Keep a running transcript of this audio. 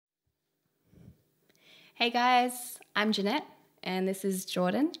Hey guys, I'm Jeanette and this is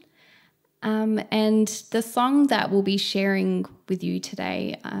Jordan. And the song that we'll be sharing with you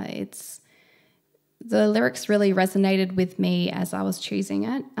today, the lyrics really resonated with me as I was choosing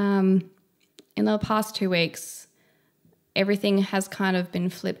it. In the past 2 weeks, everything has kind of been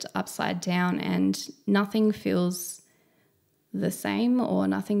flipped upside down and nothing feels the same or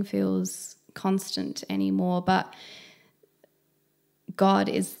nothing feels constant anymore, but God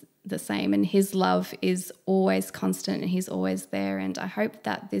is the same and his love is always constant and he's always there. And I hope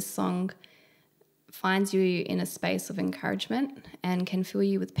that this song finds you in a space of encouragement and can fill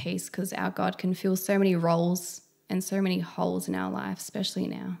you with peace, because our God can fill so many roles and so many holes in our life, especially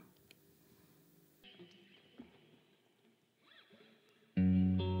now.